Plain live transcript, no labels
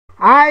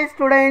Hi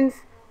students,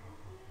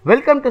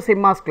 welcome to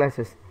Simma's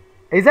classes.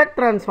 Z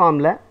transform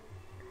la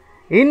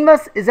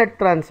inverse Z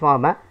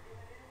transform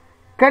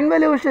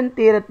convolution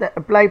theorem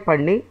apply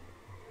பண்ணி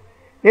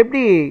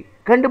எப்படி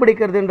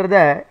கண்டுபிடிக்கிறதுன்றத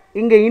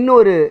இங்க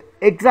இன்னொரு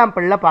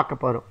எக்ஸாம்பிள்ல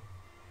பார்க்க போறோம்.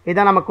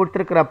 இத நம்ம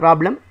கொடுத்திருக்கிற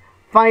problem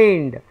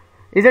find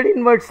z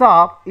inverse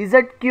of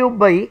z cube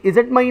by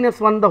z minus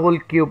 1 the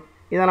whole cube.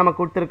 இத நம்ம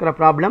கொடுத்திருக்கிற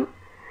problem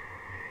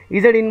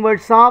z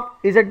inverse of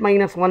z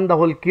minus 1 the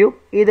whole cube.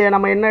 இதை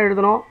நம்ம என்ன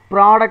எழுதணும்,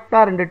 ப்ராடக்டா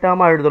ரெண்டு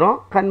டேர்மா எழுதுறோம்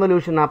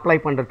கன்வல்யூஷன் அப்ளை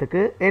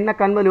பண்றதுக்கு. என்ன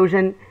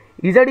convolution,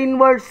 z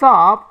inverse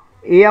of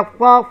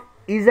f of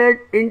z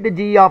into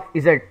g of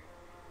z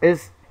is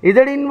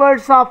z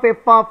inverse of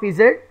f of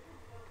z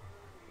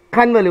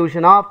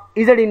convolution of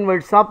z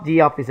inverse of g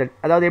of z.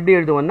 அதாவது எப்படி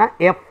எழுதுவோம்னா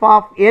f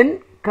of n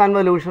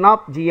convolution of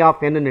g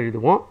of n ன்னு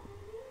எழுதுவோம்.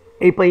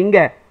 இப்போ இங்க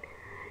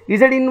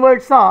z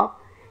inverse of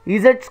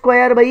z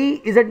square by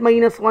z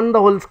minus 1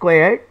 the whole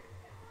square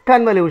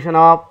convolution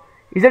of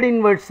z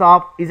inverse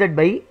of z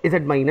by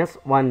z minus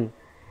 1.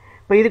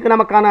 இப்போ இதுக்கு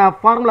நமக்கான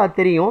formula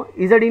தெரியும்,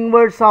 z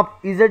inverse of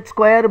z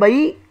square by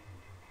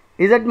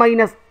z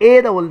minus a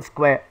the whole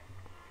square.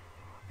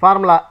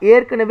 Formula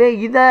ஏற்கனவே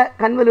இதை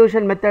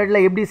convolution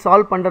மெத்தடில் எப்படி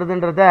solve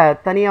பண்ணுறதுன்றத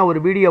தனியாக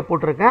ஒரு வீடியோ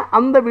போட்டிருக்கேன்.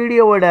 அந்த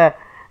வீடியோவோட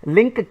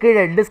லிங்க்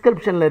கீழே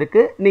டிஸ்கிரிப்ஷனில்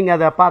இருக்குது, நீங்கள்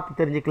அதை பார்த்து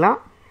தெரிஞ்சுக்கலாம்.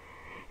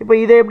 இப்போ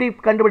இதை எப்படி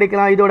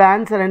கண்டுபிடிக்கலாம், இதோட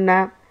ஆன்சர் என்ன,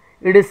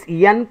 it is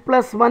n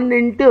plus 1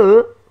 into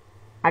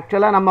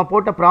ஆக்சுவலாக நம்ம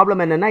போட்ட ப்ராப்ளம்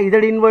என்னென்னா z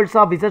inverse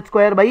of z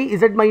square by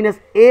z minus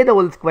a the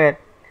whole square.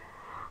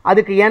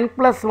 அதுக்கு n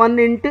plus 1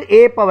 into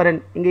a power n,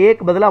 இங்கே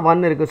ஏக்கு பதிலாக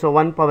 1 இருக்குது, so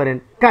 1 power n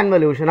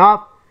convolution of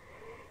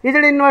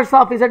z inverse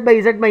of z by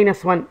z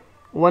minus 1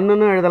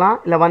 1ன்னு எழுதலாம்,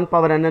 இல்லை 1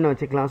 power n ன்னு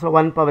வச்சுக்கலாம். So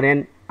 1 power n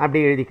அப்படி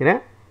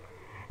எழுதிக்கிறேன்.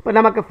 இப்போ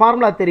நமக்கு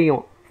ஃபார்முலா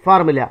தெரியும்,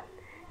 formula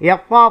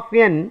f of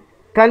n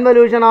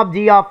convolution of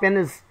g of n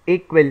is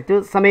equal to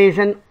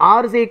summation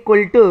r is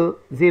equal to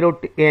 0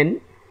 to n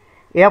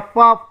f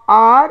of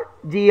r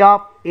g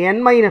of n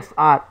minus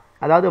r.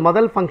 அதாவது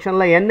முதல்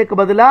ஃபங்க்ஷனில் n-க்கு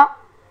பதிலாக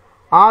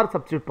r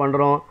substitute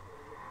பண்ணுறோம்,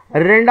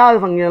 ரெண்டாவது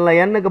ஃபங்க்ஷனில்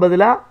n-க்கு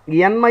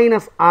பதிலாக n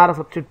மைனஸ் ஆரை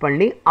substitute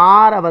பண்ணி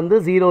ஆரை வந்து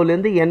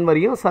 0லேருந்து n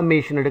வரையும்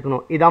சம்மேஷன்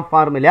எடுக்கணும். இதுதான்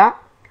ஃபார்முலா.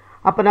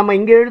 அப்போ நம்ம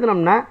இங்கே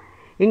எழுதினோம்னா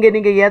இங்கே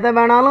நீங்கள் எதை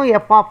வேணாலும்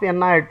f of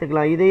n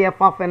எடுத்துக்கலாம், இதே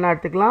f of n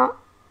எடுத்துக்கலாம்,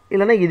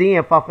 இல்லைனா இதையும்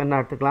f of n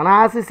எடுத்துக்கலாம். நான்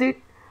ஆஸ் இட்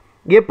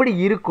எப்படி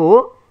இருக்கோ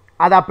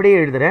அதை அப்படியே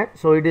எழுதுகிறேன்.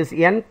 So it is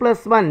n plus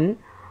 1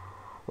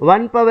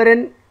 1 power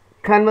n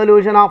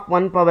convolution of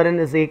 1 power n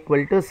is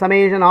equal to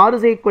summation r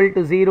is equal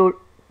to 0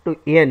 to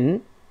n.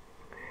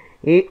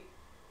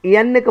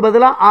 n-க்கு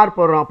பதிலாக r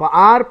போடுறோம், அப்போ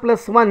r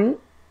plus 1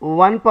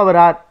 1 power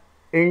r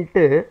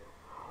into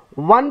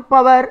 1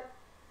 power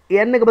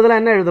n-க்கு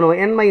பதிலாக என்ன எழுதணும்,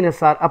 n minus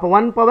r, அப்போ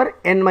 1 power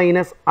n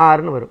minus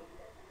rன்னு வரும்.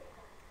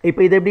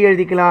 இப்போ இதை எப்படி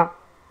எழுதிக்கலாம்,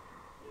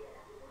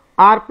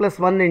 r plus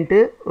 1 into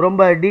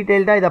ரொம்ப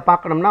டீட்டெயில்டாக இதை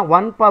பார்க்கணும்னா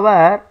 1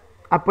 பவர்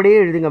அப்படியே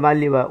எழுதுங்க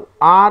வேல்யூவை,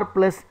 r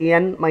plus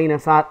n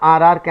minus r,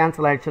 r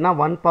cancel ஆகிடுச்சுன்னா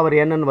 1 power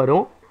n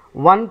வரும்.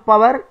 1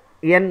 power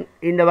n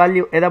இந்த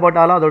வேல்யூ எதை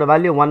போட்டாலும் அதோட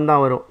வேல்யூ 1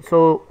 தான் வரும். So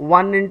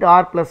 1 into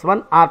r plus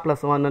 1 r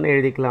plus 1ன்னு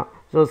எழுதிக்கலாம்.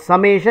 So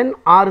summation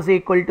r is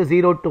equal to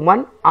 0 to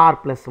 1 r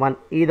plus 1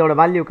 இதோட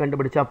வேல்யூ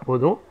கண்டுபிடிச்சா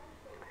போதும்.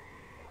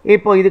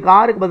 இப்போ இதுக்கு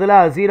ஆருக்கு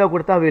பதிலாக 0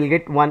 கொடுத்தா வில்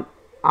கெட் 1,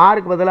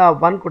 ஆருக்கு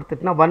பதிலாக 1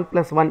 கொடுத்துட்டுனா 1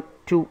 plus 1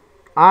 2,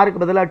 ஆருக்கு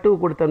பதிலாக 2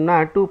 கொடுத்தோம்னா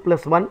 2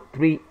 plus 1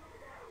 3,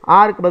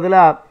 ஆருக்கு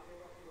பதிலாக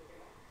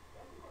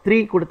 3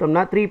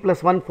 கொடுத்தோம்னா 3 plus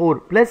 1 4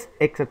 ப்ளஸ்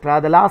எக்ஸெட்ரா.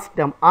 அது லாஸ்ட்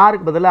டேர்ம்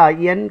ஆருக்கு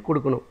பதிலாக n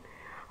கொடுக்கணும்,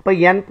 அப்போ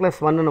n plus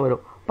 1ன்னு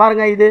வரும்.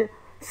 பாருங்கள், இது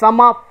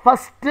some of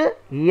first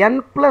n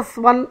plus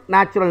 1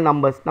 natural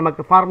numbers.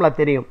 நமக்கு ஃபார்முலா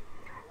தெரியும்,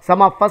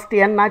 some of first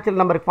n natural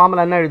நம்பருக்கு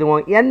ஃபார்முலா என்ன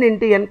எழுதுவோம், n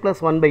into n plus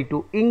 1 by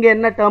 2. இங்கே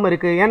என்ன டேர்ம்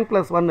இருக்குது, n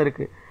plus 1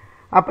 இருக்குது,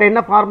 அப்போ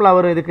என்ன ஃபார்முலா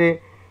வரும் இதுக்கு,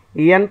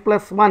 n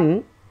plus 1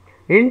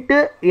 into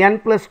n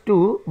plus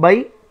 2 by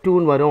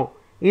 2ன்னு வரும்.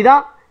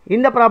 இதான்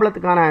இந்த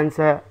ப்ராப்ளத்துக்கான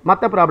ஆன்சர்.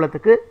 மற்ற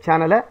ப்ராப்ளத்துக்கு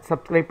சேனலை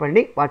சப்ஸ்கிரைப்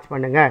பண்ணி வாட்ச்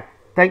பண்ணுங்கள்.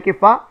 தேங்க்யூ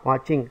ஃபார்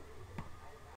வாட்சிங்.